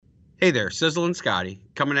Hey there, Sizzlin Scotty,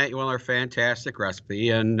 coming at you with our fantastic recipe.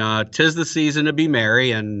 And 'tis the season to be merry,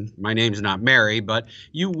 and my name's not Mary, but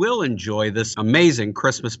you will enjoy this amazing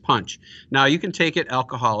Christmas punch. Now, you can take it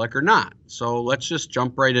alcoholic or not, so let's just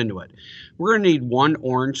jump right into it. We're going to need one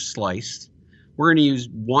orange sliced. We're going to use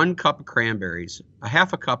 1 cup of cranberries, a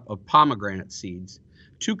half a cup of pomegranate seeds,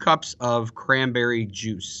 2 cups of cranberry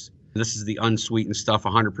juice. This is the unsweetened stuff,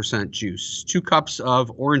 100% juice. 2 cups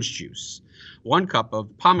of orange juice. 1 cup of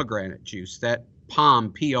pomegranate juice. That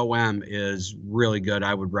POM, P-O-M, is really good.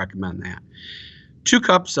 I would recommend that. 2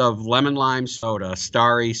 cups of lemon lime soda,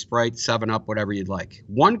 Starry, Sprite, 7-Up, whatever you'd like.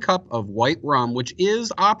 1 cup of white rum, which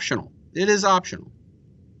is optional. It is optional,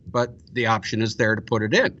 but the option is there to put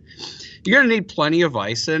it in. You're going to need plenty of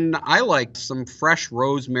ice, and I like some fresh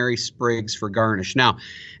rosemary sprigs for garnish. Now,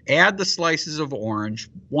 add the slices of orange,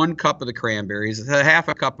 1 cup of the cranberries, a half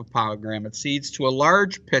a cup of pomegranate seeds to a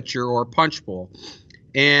large pitcher or punch bowl,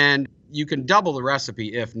 and you can double the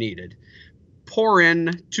recipe if needed. Pour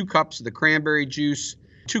in 2 cups of the cranberry juice,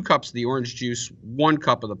 2 cups of the orange juice, 1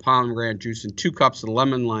 cup of the pomegranate juice, and 2 cups of the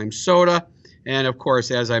lemon lime soda, and of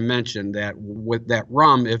course, as I mentioned, that with that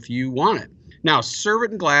rum if you want it. Now, serve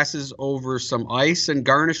it in glasses over some ice and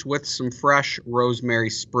garnish with some fresh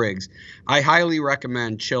rosemary sprigs. I highly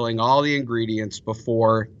recommend chilling all the ingredients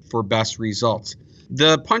before for best results.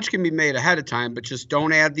 The punch can be made ahead of time, but just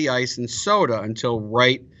don't add the ice and soda until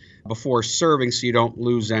right before serving so you don't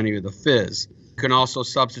lose any of the fizz. You can also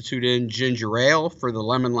substitute in ginger ale for the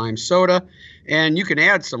lemon lime soda, and you can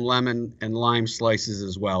add some lemon and lime slices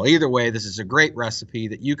as well. Either way, this is a great recipe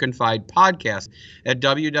that you can find podcast at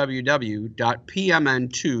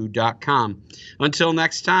www.pmn2.com. Until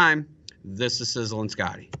next time, this is Sizzlin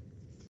Scotty.